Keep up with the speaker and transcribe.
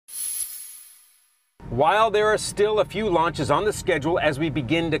While there are still a few launches on the schedule as we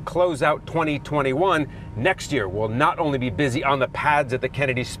begin to close out 2021, next year will not only be busy on the pads at the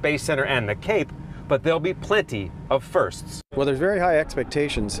Kennedy Space Center and the Cape, but there'll be plenty of firsts. Well, there's very high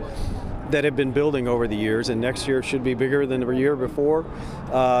expectations that have been building over the years, and next year should be bigger than the year before,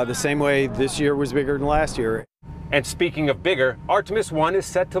 the same way this year was bigger than last year. And speaking of bigger, Artemis 1 is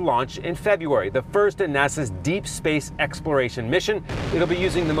set to launch in February, the first in NASA's deep space exploration mission. It'll be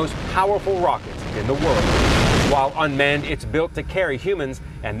using the most powerful rockets in the world. While unmanned, it's built to carry humans,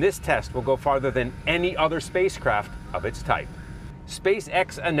 and this test will go farther than any other spacecraft of its type.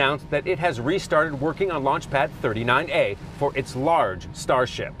 SpaceX announced that it has restarted working on Launch Pad 39A for its large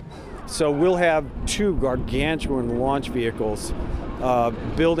Starship. So we'll have two gargantuan launch vehicles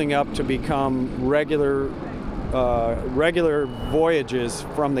building up to become regular voyages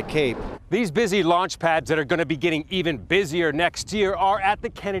from the Cape. These busy launch pads that are going to be getting even busier next year are at the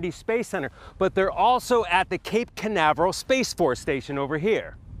Kennedy Space Center, but they're also at the Cape Canaveral Space Force Station over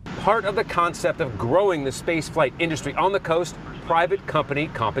here. Part of the concept of growing the spaceflight industry on the coast, private company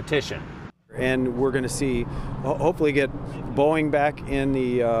competition. And we're going to see, hopefully get Boeing back in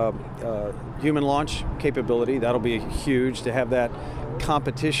the human launch capability. That'll be huge to have that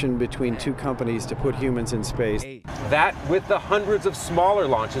competition between two companies to put humans in space. That, with the hundreds of smaller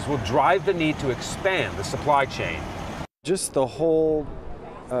launches, will drive the need to expand the supply chain. Just the whole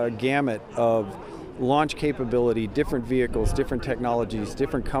gamut of launch capability, different vehicles, different technologies,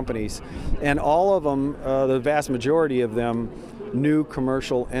 different companies, and all of them, the vast majority of them, new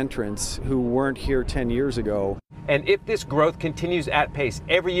commercial entrants who weren't here 10 years ago. And if this growth continues at pace,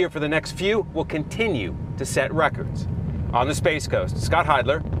 every year for the next few will continue to set records. On the Space Coast, Scott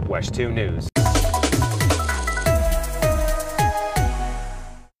Heidler, WESH 2 News.